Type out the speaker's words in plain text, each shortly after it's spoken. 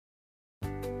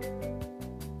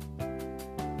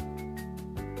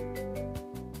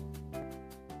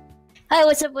Hi,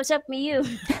 what's up, Miyu?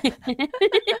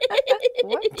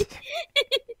 What?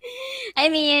 Hi,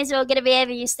 Miyu. So we're gonna be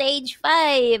having you stage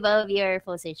 5 of your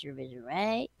full stage revision,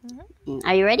 right?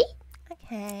 Are you ready?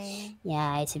 Okay.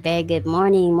 Yeah, it's a very good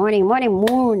morning.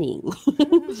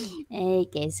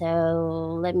 Okay,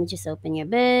 so let me just open your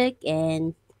book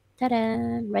and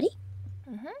ta-da! Ready?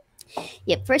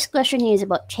 Yep. First question is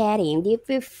about chatting. Do you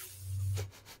prefer?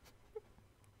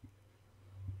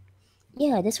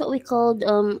 Yeah, that's what we called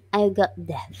I got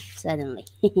deaf suddenly.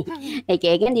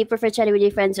 Okay, again, do you prefer chatting with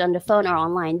your friends on the phone or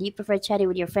online? Do you prefer chatting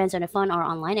with your friends on the phone or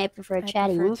online? I prefer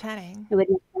chatting chatting with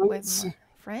my with friends. my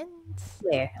friends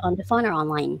Where? On the phone or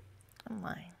online?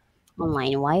 online.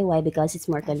 Online. Why? Why? Because it's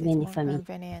more Because it's convenient more for me.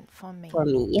 convenient for me. For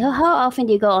me. Yeah, how often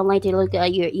do you go online to look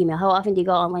at your email? How often do you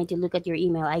go online to look at your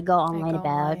email? I go online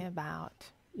about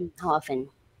how often?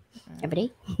 Every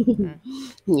day?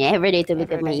 Yeah, every day to look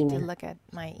at my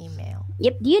email.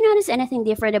 Yep. Do you notice anything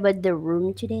different about the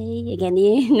room today? Again, do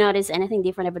you notice anything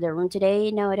different about the room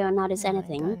today? No, I don't notice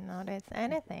anything. I don't notice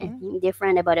anything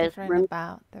different about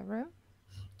the room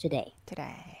today.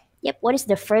 Yep. What is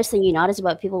the first thing you notice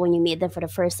about people when you meet them for the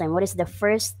first time? What is the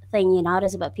first thing you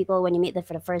notice about people when you meet them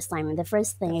for the first time? And the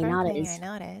first thing I notice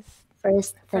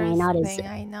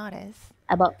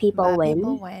about people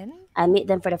when I meet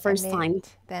them for the first time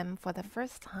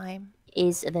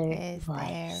is their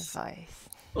voice.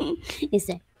 Is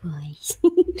their voice.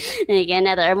 Again,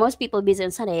 are most people busy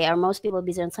on Sunday? Are most people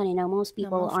busy on Sunday? No, most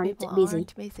people aren't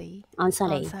busy on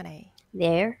Sunday.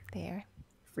 They're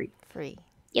free.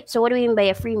 Yep. So what do we mean by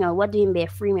a free meal? What do we mean by a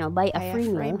free meal? By a free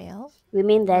meal, we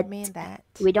mean that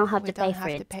we don't have to pay for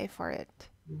it.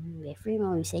 By free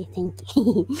meal, we say thank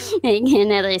you.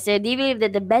 Again, so do you believe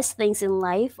that the best things in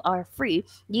life are free?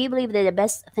 Do you believe that the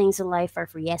best things in life are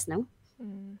free? Yes, no?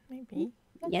 Maybe.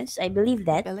 Yes, I believe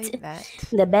that.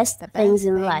 The best things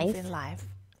in life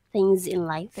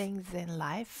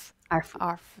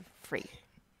are free.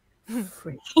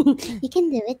 Free. You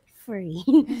can do it free.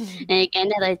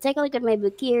 Again, take a look at my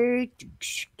book here.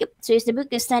 So is the book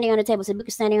is standing on the table? So the book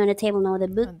is standing on the table. No, the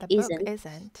book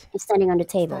isn't. It's standing on the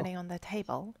table.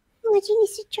 Imagine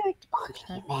it's a chart. Oh,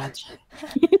 can you imagine?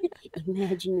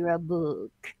 Imagine you're a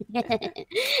book.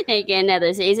 Again,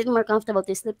 so is it more comfortable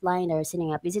to sleep lying down or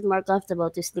sitting up? Is it more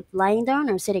comfortable to sleep lying down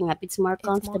or sitting up? It's more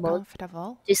comfortable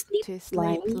to sleep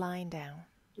lying down.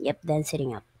 Yep, than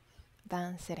sitting up.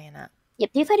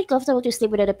 Yep. Do you find it comfortable to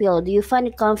sleep without a pillow? Do you find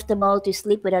it comfortable to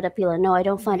sleep without a pillow? No, I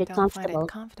don't find it comfortable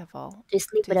to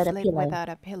sleep without a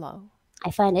pillow.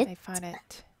 I find it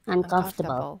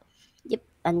uncomfortable. Yep,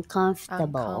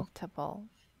 uncomfortable.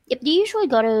 Yep. Do you usually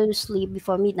go to sleep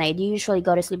before midnight? Do you usually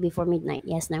go to sleep before midnight?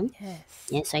 Yes, no?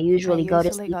 Yes, I usually go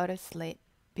to sleep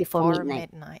before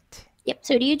midnight. Yep.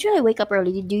 So do you usually wake up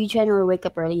early? Do you generally wake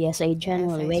up early? Yes, I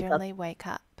generally wake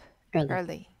up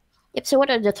early. Yep. So what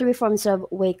are the three forms of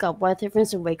wake up? What are the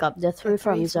forms of wake up? The three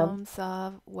forms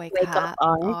of wake up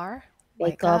are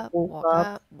wake up, woke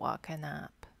up, woken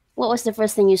up. What was the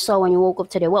first thing you saw when you woke up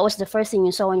today? What was the first thing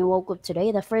you saw when you woke up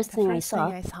today? The first thing I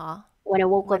saw when I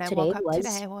woke up today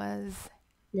was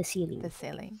the ceiling.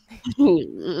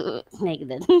 Like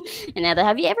that. Another.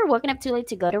 Have you ever woken up too late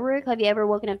to go to work? Have you ever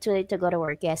woken up too late to go to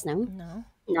work? Yes, no? No.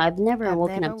 No, I've never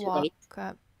woken up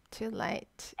too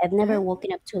late. I've never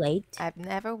woken up too late.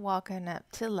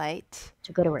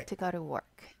 To go to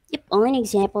work. Yep, only an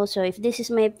example. So if this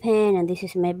is my pen and this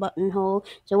is my buttonhole,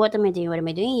 so what am I doing? What am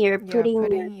I doing? You're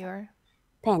putting your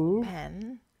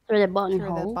pen through the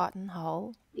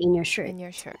buttonhole in your shirt.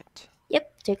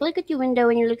 Yep, take a look at your window.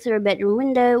 When you look through a bedroom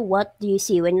window, what do you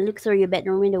see? When you look through your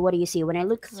bedroom window, what do you see? When I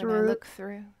look through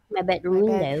my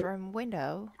bedroom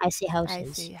window, I see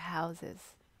houses.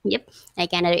 Yep, I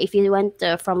can. If you went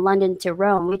from London to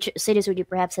Rome, which cities would you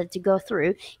perhaps have to go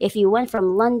through? If you went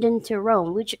from London to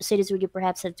Rome, which cities would you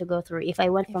perhaps have to go through? If I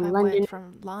went from London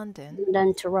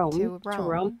to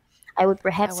Rome, I would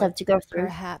perhaps have to go through.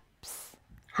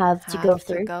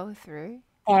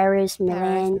 Paris,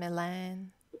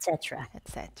 Milan, etc.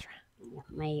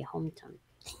 My hometown.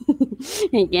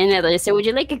 Again, so would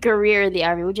you like a career in the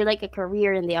army? Would you like a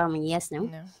career in the army? Yes, no?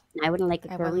 No. I wouldn't like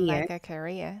a career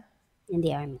in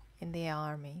the army.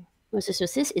 What's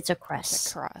this? It's a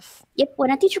cross. Yep. When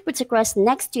a teacher puts a cross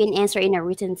next to an answer in a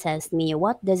written test, Mia,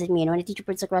 what does it mean? When a teacher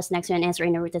puts a cross next to an answer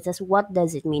in a written test, what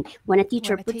does it mean? When a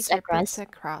teacher puts a cross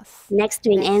next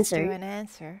to an answer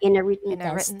in a written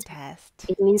test,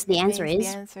 it means the answer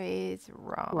is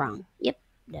wrong. Yep.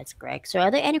 That's correct. So are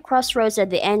there any crossroads at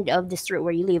the end of the street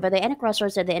where you live? Are there any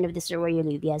crossroads at the end of the street where you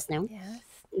live? Yes, no? Yes.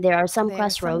 There are some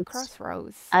crossroads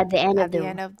at the end of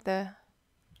the...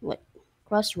 What?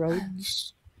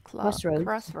 Crossroads.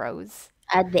 Crossroads.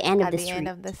 At the end of At the the street. end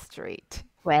of the street.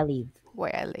 Where I live.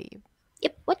 Where I live.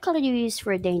 Yep. What color do you use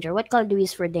for danger? What color do we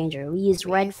use for danger? We use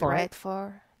red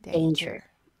for danger.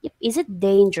 Yep. Is it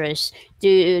dangerous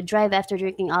to drive after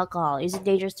drinking alcohol? Is it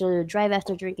dangerous to drive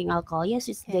after drinking alcohol? Yes,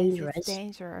 it's dangerous. It's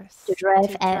dangerous to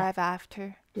drive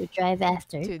after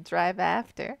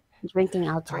drinking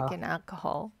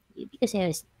alcohol. Because I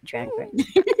was drunk.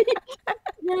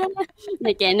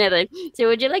 Okay, another. So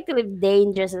would you like to live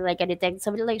dangerously like a detective?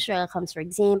 Somebody like Sherlock Holmes, for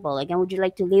example. Again, would you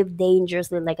like to live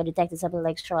dangerously like a detective? Somebody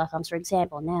like Sherlock Holmes, for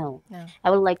example. No. I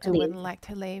would like to live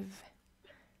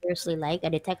dangerously like a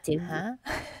detective.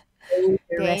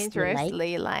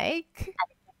 Dangerously like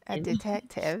a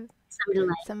detective.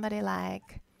 Somebody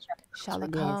like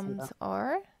Sherlock Holmes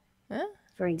or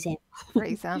for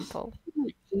example.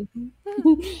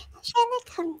 Sherlock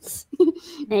Holmes.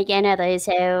 Okay, another.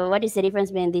 So what is the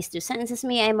difference between these two sentences?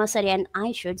 Me, I must study and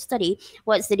I should study.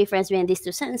 What's the difference between these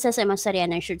two sentences? I must study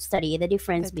and I should study. The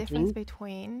difference between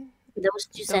those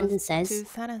two sentences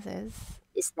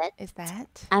is that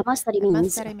I must study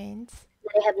means that I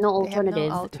have no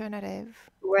alternative.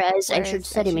 Whereas I should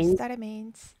study means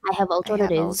I have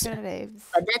alternatives.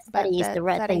 But that study is the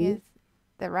right thing.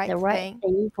 The right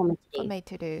thing for me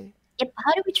to do. Yep.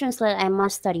 How do we translate I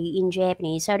must study in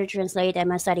Japanese? How to translate I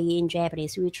must study in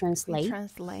Japanese? We translate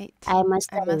I must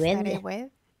study with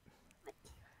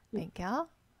勉強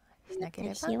しなけれ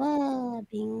ば私は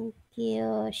勉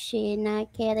強しな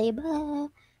ければ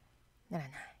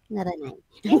ならない。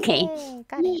Okay.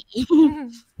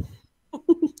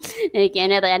 Okay,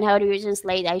 another. And how do we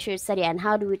translate I should study? And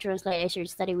how do we translate I should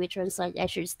study? We translate I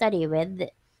should study with.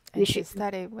 We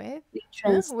translate.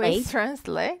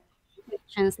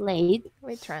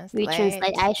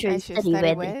 I should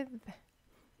study with.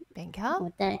 勉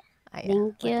強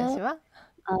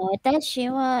私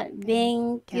は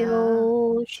勉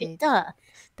強した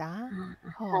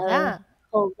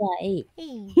方がいい。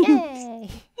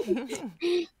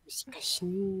しかし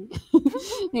ね。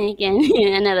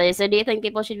Another. So do you think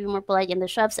people should be more polite in the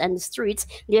shops and the streets?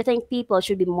 Do you think people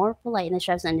should be more polite in the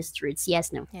shops and the streets?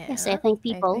 Yes, no. Yes, I think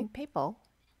people.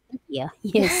 Yeah.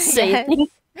 Yes.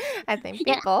 I think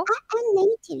people. I'm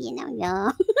native,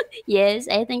 Yeah. Yes,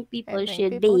 I think people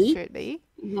should be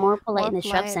more polite in the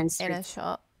shops and streets.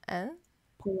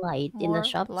 Polite in the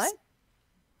shops.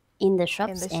 In the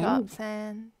shops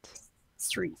and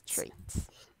streets.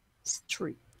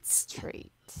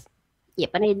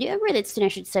 Yep, and I do agree that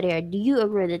students should study hard. Do you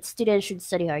agree that students should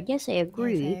study hard? Yes, I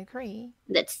agree. Yes, I agree.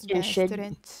 That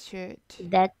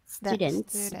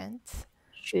students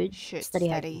should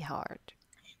study hard.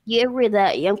 Do you agree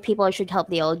that young people should help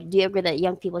the old? Do you agree that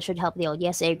young people should help the old?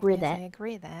 Yes, I agree that. I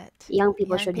agree that. Young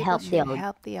people should help the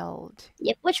old.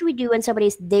 Yep. What should we do when somebody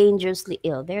is dangerously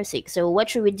ill? They're sick. So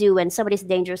what should we do when somebody is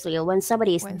dangerously ill? When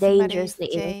somebody is dangerously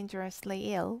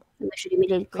ill, we should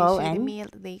immediately call an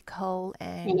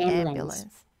ambulance.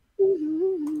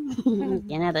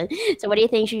 So what do you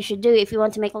think you should do if you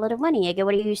want to make a lot of money? Again,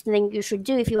 what do you think you should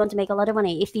do if you want to make a lot of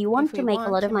money? If you want to make a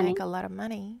lot of money,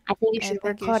 I think you should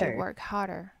work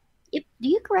harder. Yep. Do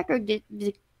you correct your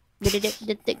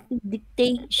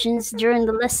dictations during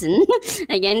the lesson?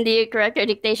 Again, do you correct your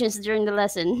dictations during the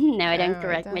lesson? No, I don't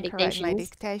correct my dictations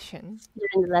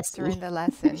during the lesson.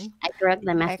 I correct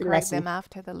them after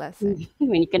the lesson.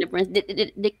 When you can pronounce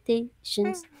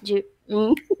dictations.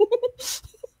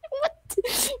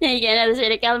 Again, as in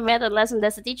the Callan Method lesson,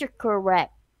 does the teacher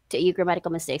correct your grammatical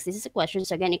mistakes? This is a question.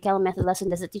 So again, in Callan Method lesson,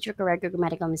 does the teacher correct your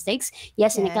grammatical mistakes?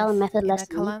 Yes, in the Callan Method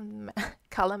lesson.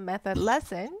 Callan Method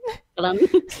lesson.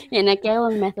 In a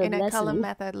Callan Method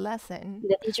lesson,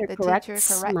 the teacher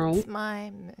corrects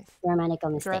my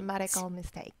grammatical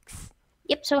mistakes.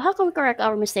 Yep, so how can we correct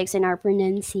our mistakes in our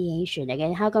pronunciation?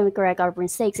 Again, how can we correct our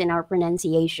mistakes in our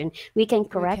pronunciation? We can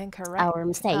correct our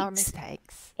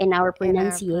mistakes in our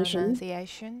pronunciation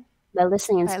by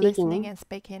listening and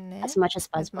speaking as much as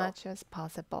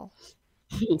possible.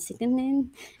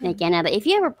 Again, if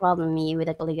you have a problem with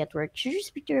a colleague at work, should you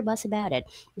speak to your boss about it?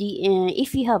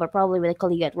 If you have a problem with a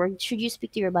colleague at work, should you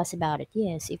speak to your boss about it?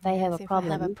 Yes, if I have a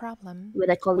problem with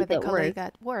a colleague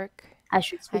at work, I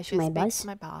should speak to my boss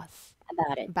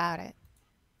about it. But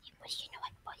you know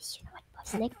what, boss?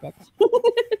 Like that.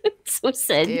 So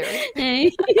sad. I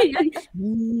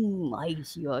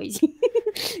see.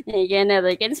 Again,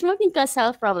 can smoking cause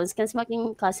health problems? Can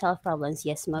smoking cause health problems?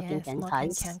 Yes, smoking can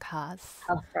cause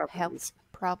health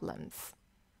problems.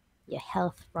 Yeah,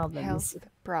 health problems.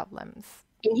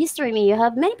 In history, you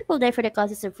have many people die for the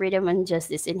causes of freedom and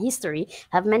justice. In history,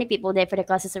 have many people died for the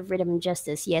causes of freedom and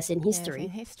justice. Yes, in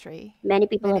history, many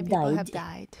people have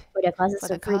died for the causes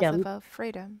of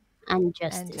freedom and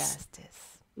justice.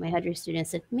 My other student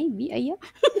said, maybe, yeah.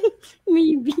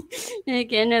 Maybe.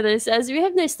 Okay, another says, we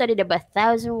have now studied about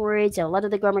 1,000 words. A lot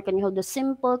of the grammar can hold a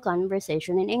simple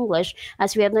conversation in English.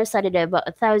 As we have now studied about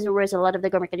 1,000 words, a lot of the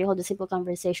grammar can hold a simple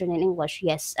conversation in English.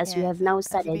 Yes, as we have now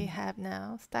studied.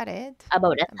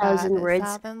 About 1,000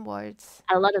 words.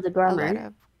 A lot of the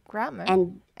grammar.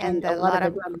 And a lot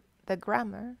of the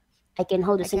grammar. I can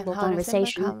hold a simple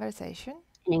conversation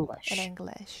in English.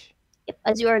 Yep,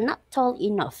 as you are not tall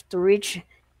enough to reach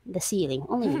the ceiling.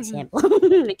 Only an example.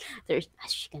 Like,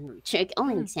 she can reach. Like,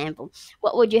 only an example.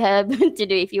 What would you have to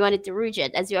do if you wanted to reach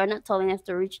it? As you are not tall enough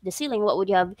to reach the ceiling, what would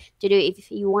you have to do if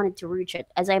you wanted to reach it?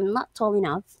 As I'm not tall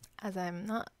enough.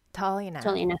 To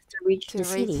reach the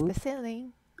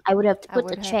ceiling. I would have to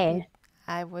put a chair.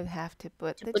 I would have to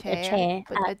put a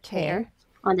chair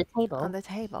on the table.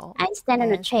 And stand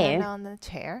on a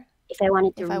chair. If I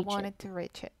wanted to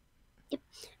reach it. Yep.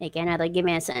 Okay, another. Give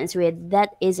me a sentence with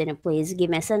that is in a place. Give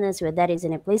me a sentence with that is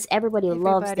in a place. Everybody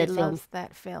loves that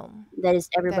film. That is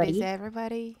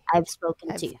everybody. I've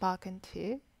spoken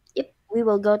to. Yep. We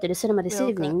will go to the cinema this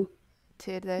evening.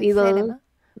 We will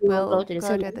go to the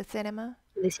cinema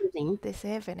this evening.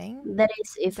 That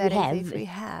is if we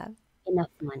have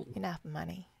enough money.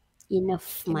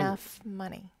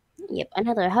 Yep.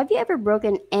 Another. Have you ever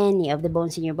broken any of the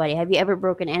bones in your body? Have you ever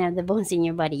broken any of the bones in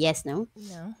your body? Yes, no?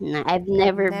 No. I've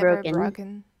never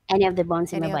broken any of the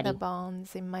bones in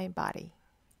my body.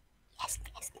 Yes.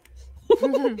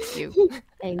 You.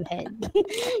 I've had.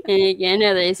 Okay,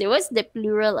 another. So what's the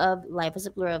plural of life? What's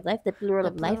the plural of life? The plural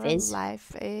of life is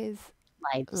lives.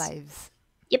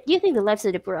 Yep. Do you think the lives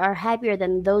of the poor are happier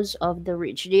than those of the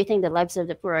rich? Do you think the lives of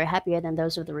the poor are happier than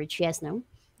those of the rich? Yes, no?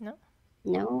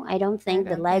 No, I don't think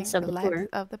the lives of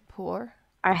the poor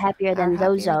are happier than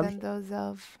those of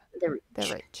the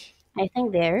rich. I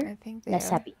think they're less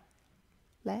happy.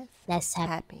 Less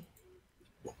happy.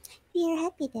 You're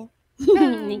happy then.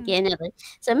 Okay, another.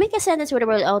 So make a sentence with the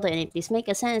word although in it, please. Make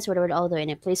a sentence with the word although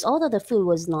in it, please. Although the food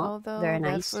was not very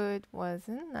nice. The food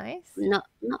wasn't nice. Not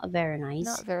very nice.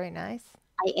 Not very nice.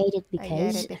 I ate it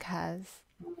because I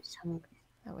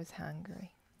was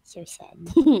hungry. So sad.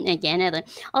 Again, another.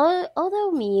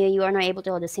 Although Miyu, you are not able to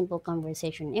hold a simple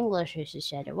conversation in English, as you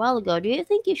said a while ago, do you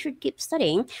think you should keep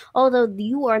studying? Although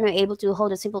you are not able to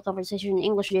hold a simple conversation in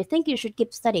English, do you think you should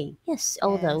keep studying? Yes,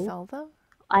 although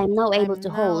I am now able to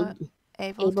hold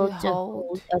a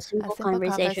simple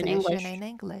conversation in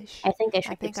English. I think I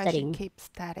should keep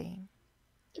studying.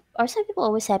 Are some people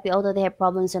always happy although they have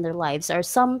problems in their lives? Are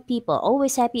some people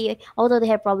always happy although they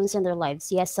have problems in their lives?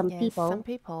 Yes, some people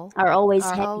are always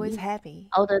happy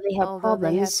although they have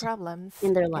problems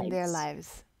in their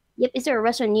lives. Yep, is there a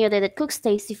restaurant near there that cooks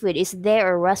tasty food? Is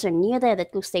there a restaurant near there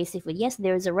that cooks tasty food? Yes,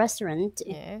 there is a restaurant.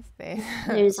 Yes,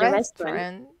 there's a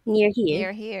restaurant near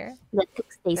here that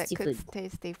cooks tasty food.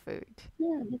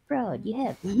 Yeah, be proud. You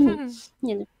have.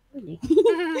 Yeah.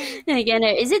 Again,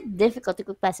 is it difficult to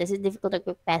cook pasta? Is it difficult to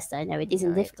cook pasta? No, it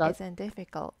isn't difficult. It isn't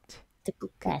difficult to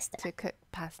cook pasta.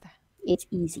 It's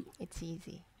easy. It's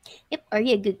easy. Yep. Are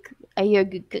you a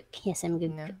good cook? Yes, I'm a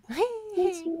good cook.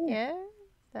 Yes, yes,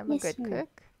 I'm a good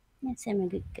cook. Yes, I'm a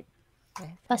good cook.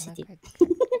 Positive.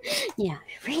 Yeah,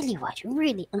 really what?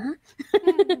 Really?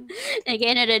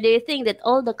 Again, do you think that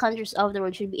all the countries of the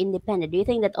world should be independent? Do you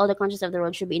think that all the countries of the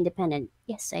world should be independent?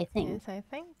 Yes, I think. Yes, I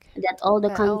think. That all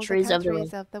the countries of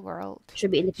the world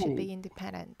should be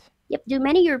independent. Yep. Do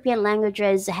many European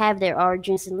languages have their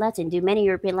origins in Latin? Do many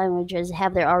European languages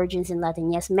have their origins in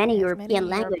Latin? Yes, many European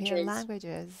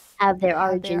languages have their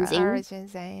origins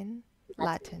in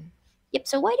Latin. Yep,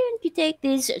 so why don't you take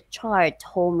this chart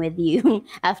home with you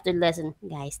after lesson?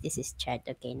 Guys, this is chart,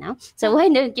 okay, now? So why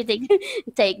don't you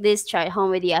take this chart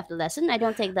home with you after lesson? I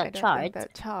don't take that chart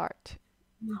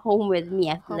home with me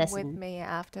after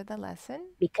the lesson.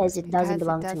 Because it doesn't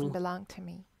belong to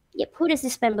me. Yep, who does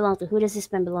this pen belong to? Who does this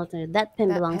pen belong to? That pen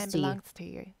belongs to you.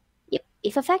 Yep,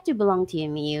 if a factory belonged to you,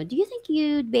 Miyu, do you think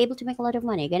you'd be able to make a lot of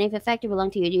money? Again, if a factory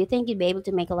belonged to you, do you think you'd be able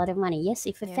to make a lot of money? Yes,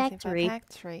 if a factory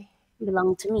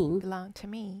belong to me,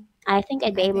 I think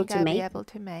I'd be able to make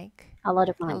a lot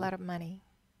of money.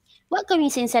 What can we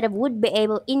use instead of would be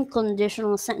able in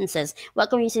conditional sentences? What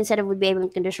can we use instead of would be able in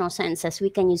conditional sentences? We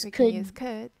can use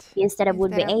could instead of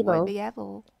would be able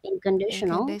in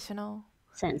conditional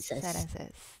sentences.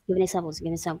 Give an example. Give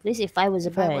an example, please. If I was a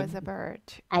bird,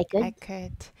 I could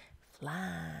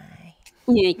fly.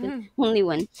 Yeah, I could. Only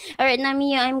one. All right, now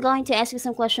Mia, I'm going to ask you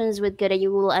some questions with good, and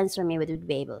you will answer me with would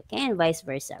be able. Okay, and vice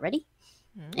versa. Ready?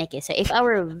 Okay. So if I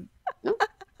were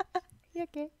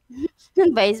okay.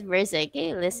 Vice versa.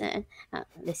 Okay, listen,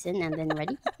 and then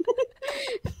ready.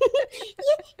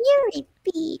 you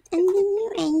repeat and then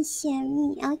you answer.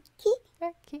 me. Okay.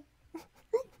 Okay.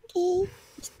 Okay.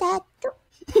 Start.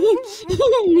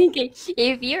 Okay.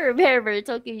 If you're very, very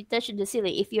tall, can you touch the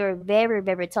ceiling? If you're very,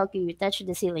 very tall, can you touch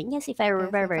the ceiling? Yes, if I were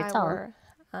very, very tall.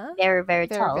 Very, very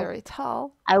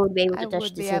tall. I would be able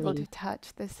to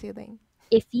touch the ceiling.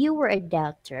 If you were a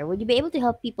doctor, would you be able to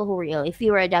help people who were ill? If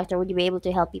you were a doctor, would you be able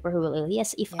to help people who were ill?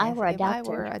 Yes, if I were a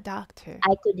doctor, I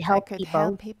could help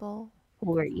people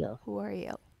who were ill.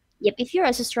 Yep, if you're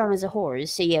as strong as a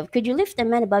horse, so yeah, could you lift a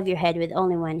man above your head with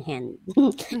only one hand?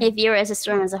 If you're as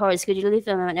strong as a horse, could you lift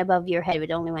a man above your head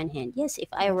with only one hand? Yes, if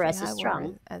I were as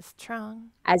strong as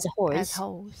a horse,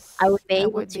 I would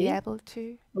be able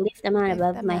to lift a man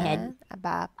above my head,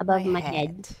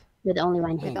 with only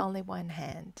one hand.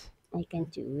 I can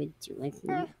do it too. Like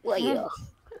me. Wow.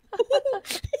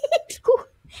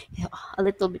 A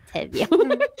little bit heavy.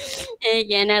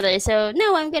 Okay, another. So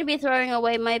now I'm going to be throwing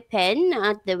away my pen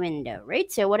at the window, right?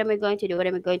 So what am I going to do?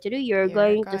 You're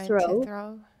going to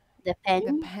throw the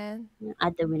pen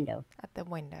at the window. Do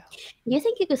you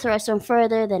think you could throw a stone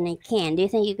further than I can?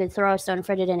 Yes,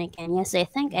 I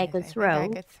think I could throw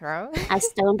a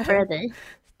stone further.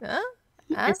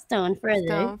 A stone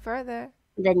further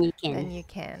than you can.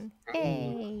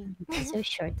 Yay! So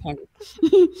short-handed.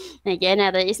 Okay,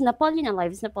 another. Is Napoleon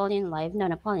alive? No,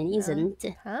 Napoleon isn't.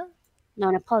 No,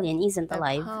 Napoleon isn't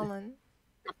alive.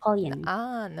 Napoleon.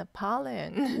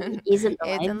 Isn't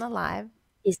alive.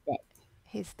 He's dead.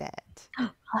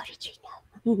 How did you know?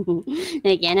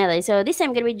 Okay, another. So this time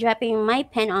I'm going to be dropping my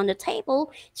pen on the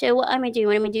table. So what am I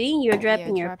doing? You're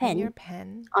dropping your pen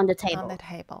on the table.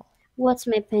 What's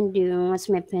my pen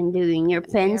doing? Your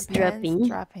pen's dropping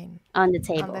on the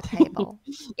table.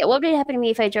 Yeah, what would happen to me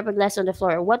if I drop a glass on the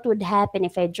floor? What would happen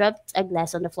if I dropped a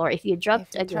glass on the floor? If you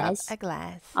dropped a glass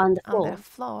on the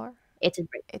floor, it would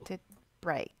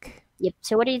break. Yep.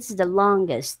 So what is the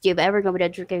longest you've ever gone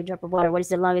without drinking a drop of water? What is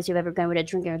the longest you've ever gone without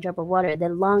drinking a drop of water? The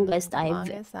longest I've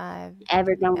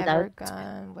ever gone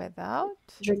without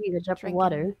drinking a drop of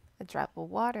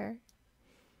water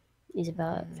is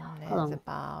about how long?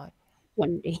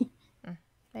 1 day.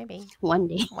 Maybe. 1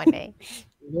 day.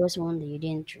 There was 1 day you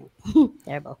didn't drink.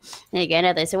 Terrible. Okay,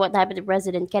 another. So what happened to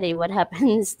President Kennedy? What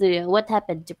happened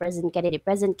to President Kennedy?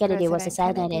 President Kennedy was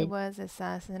assassinated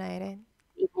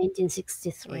in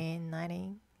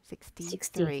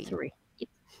 1963. Yep.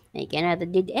 Okay, another.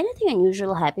 Did anything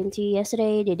unusual happen to you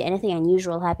yesterday?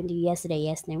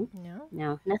 Yes, no?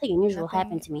 No, nothing unusual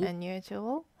happened to me.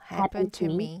 Happened to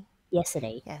me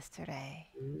yesterday.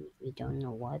 We don't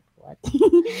know what.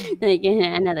 Again,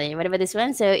 another. What about this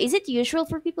one? So, is it usual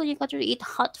for people in your country to eat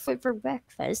hot food for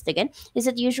breakfast? Again, is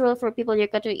it usual for people in your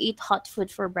country to eat hot food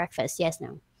for breakfast? Yes,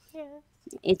 no.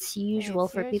 It's usual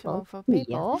for people.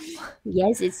 Yeah.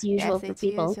 Yes, it's usual for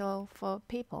people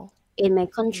in my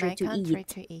country to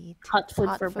eat hot food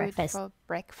for breakfast.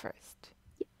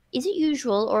 Is it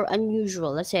usual or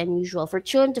unusual? Let's say unusual for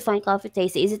children to find coffee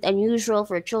tasty. Is it unusual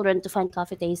for children to find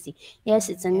coffee tasty? Yes,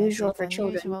 it's unusual for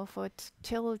children to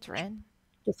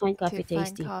find coffee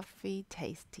tasty.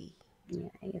 Yeah,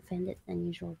 I find it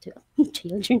unusual too.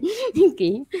 Children.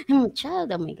 Okay. I'm a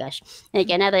child. Oh my gosh.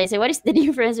 Okay, another. I say, what is the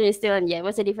difference between still and yet?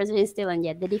 What's the difference between still and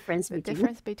yet? The difference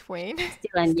between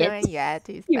still and yet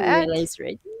is you that realize,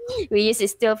 right? We use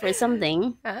still for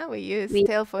something. We use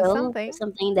still for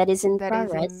something that is in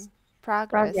progress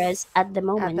at the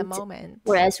moment.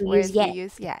 Whereas we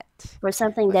use yet for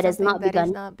something that has not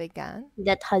begun,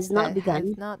 that has not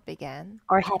begun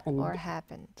or happened.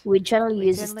 We generally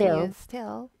use still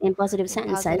in positive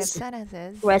sentences,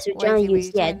 whereas we generally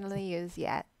use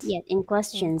yet in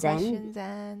questions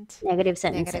and negative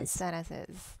sentences.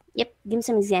 Yep, give me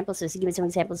some examples. Please.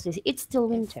 It's still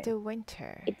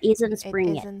winter. It isn't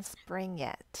spring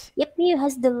yet. Yep, Miyu,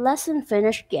 has the lesson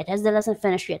finished yet? No,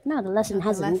 the lesson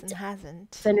hasn't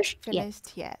finished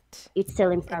yet. It's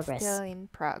still in progress.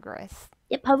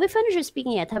 Yep, have we finished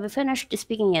speaking yet?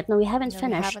 No, we haven't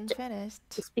finished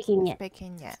speaking yet.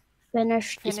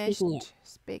 Finished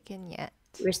speaking yet.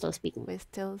 We're still speaking.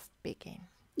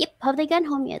 Yep, have they gone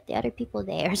home yet? The other people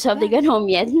there. So have they gone home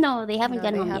yet? No, they haven't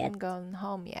gone home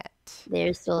yet.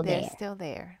 They're still there.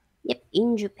 Yep,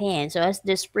 in Japan. So has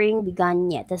the spring begun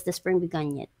yet?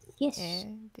 Yes.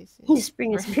 The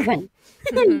spring has begun.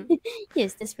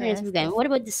 Yes, the spring has begun. What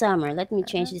about the summer? Let me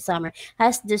change the summer.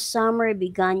 Has the summer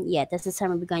begun yet?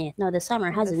 No, the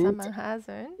summer hasn't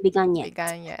begun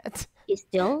yet. It's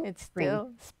still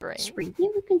spring. Yeah,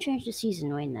 we can change the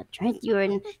season. Why not? Right?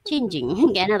 You're changing.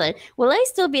 Okay, another. Will I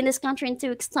still be in this country in 2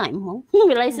 weeks' time? Huh?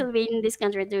 Will I still be in this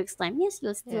country in 2 weeks' time? Yes,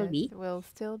 you'll still be. We'll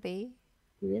still be.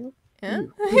 Will? Huh?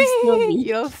 You'll still be.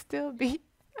 You'll still be.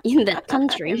 in that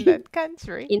country. In that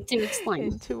country. In 2 weeks time.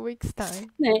 In 2 weeks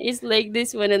time. It's like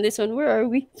this one and this one. Where are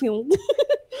we?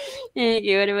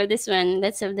 Okay, what about this one?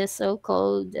 Let's have the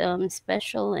so-called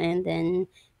special and then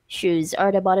shoes.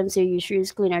 Are the bottoms of your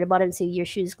shoes clean? Are the bottoms of your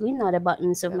shoes clean? Or the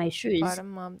buttons of my shoes?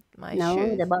 Bottom of my No,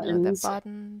 shoes. the buttons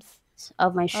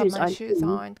of my shoes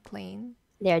aren't clean.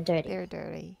 They're dirty. They're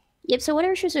dirty. Yep, so when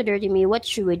our shoes are dirty, what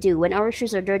should we do? When our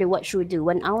shoes are dirty, what should we do?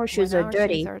 When our shoes are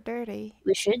dirty,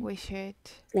 we should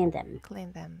clean them.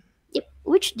 Clean them. Yep.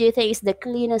 Which do you think is the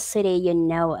cleanest city you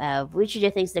know of? Which do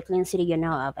you think is the cleanest city you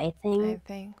know of? I think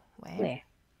where?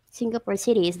 Singapore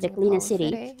City is the cleanest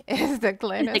city. Is the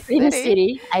cleanest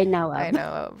city I know of. I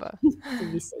know of.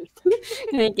 To be safe.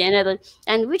 Okay, another.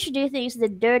 And which do you think is the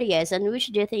dirtiest? And which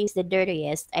do you think is the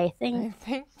dirtiest? I think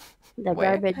the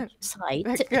garbage site.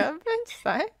 The garbage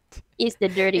site is the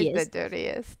dirtiest. Is the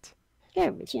dirtiest.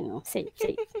 Garbage, safe.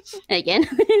 Again,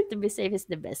 to be safe is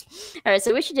the best. All right,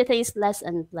 so which do you think is less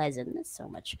unpleasant? Not so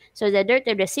much. So the dirt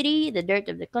of the city, the dirt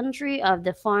of the country, of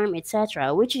the farm,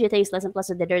 etc. Which do you think is less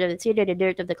unpleasant? The dirt of the city, the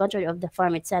dirt of the country, of the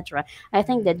farm, etc. I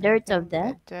think the dirt of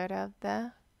the...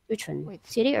 Which one?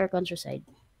 City or countryside?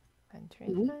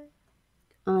 Countryside.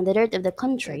 The dirt of the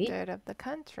country. The dirt of the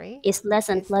country is less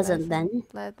unpleasant than...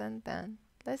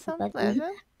 Less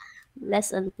unpleasant?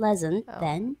 Less unpleasant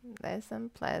than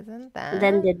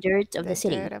the dirt of the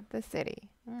city,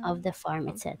 of the farm,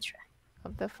 etc.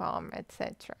 Of the farm,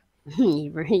 etc.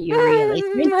 You realize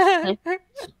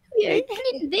we are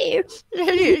clean there.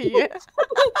 Yeah.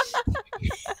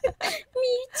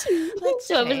 Me too.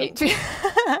 So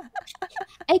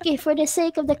okay, for the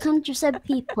sake of the countryside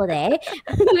people there,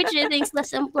 which do you think is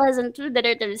less unpleasant? The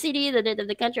dirt of the city, the dirt of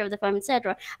the country, of the farm,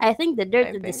 etc. I think the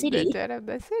dirt of the city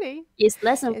is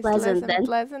less unpleasant than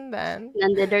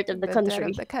the dirt of the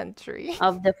country,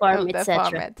 of the farm,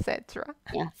 etc.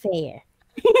 Yeah, fair.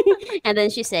 And then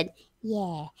she said,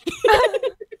 yeah.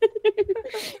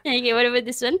 Okay, what about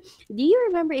this one? Do you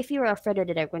remember if you were afraid of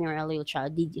the dark when you were a little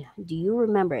child? Do you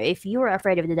remember if you were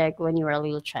afraid of the dark when you were a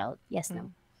little child? Yes,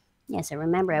 no. Yes, I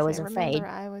remember. I was afraid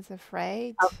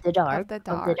of the dark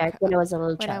when I was a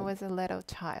little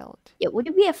child. Yeah, would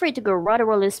you be afraid to go rudder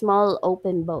roll in a small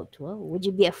open boat? Well, would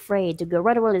you be afraid to go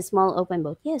rudder roll in a small open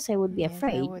boat? Yes, I would be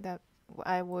afraid.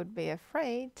 I would be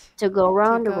afraid to go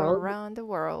around the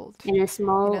world in a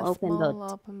small open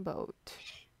boat.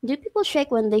 Do people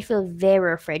shake when they feel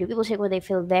very afraid? Do people shake when they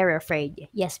feel very afraid?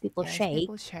 Yes, people shake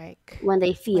when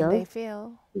they feel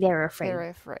very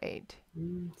afraid.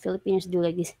 Filipinos do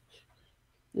like this.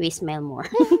 We smell more.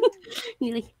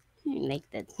 Like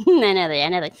that.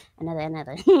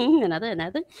 Another.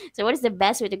 So what is the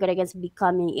best way to guard against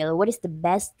becoming ill? What is the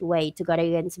best way to guard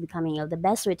against becoming ill? The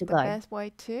best way to guard. The best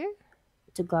way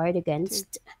to guard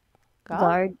against.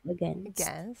 Guard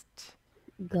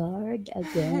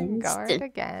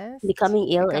against becoming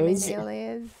ill is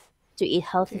to eat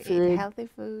healthy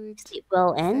food, sleep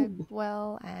well,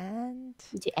 and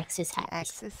to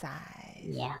exercise.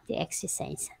 Yeah, to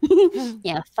exercise.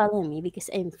 Yeah, follow me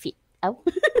because I'm fit. Ow.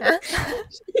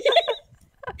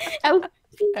 Ow.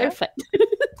 Perfect.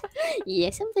 Yeah,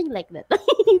 something like that.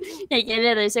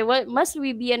 Okay, so what must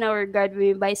we be on our guard when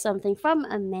we buy something from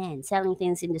a man selling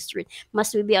things in the street?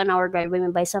 Must we be on our guard when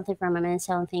we buy something from a man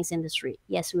selling things in the street?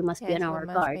 Yes, we must be on our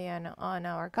guard. On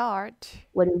our guard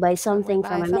when we buy something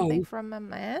from a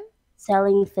man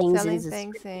selling things in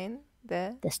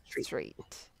the street.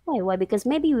 Why? Because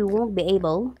maybe we won't be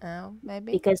able.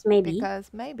 Because maybe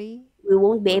we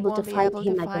won't be able to find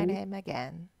him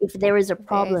again. If there is a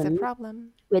problem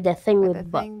with the thing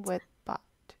we've bought.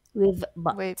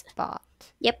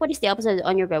 Yep. What is the opposite of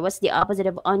on your guard? What's the opposite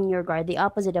of on your guard? The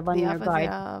opposite of on your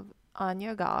guard. On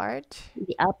your guard.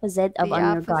 The opposite of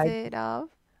on your guard.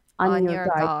 On your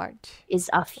guard is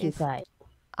off your guard.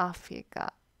 Off your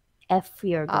guard. Off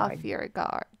your guard. Off your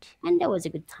guard. And that was a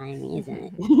good timing,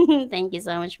 isn't it? Thank you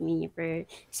so much, Miyu, for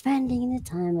spending the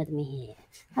time with me here.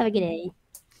 Have a good day.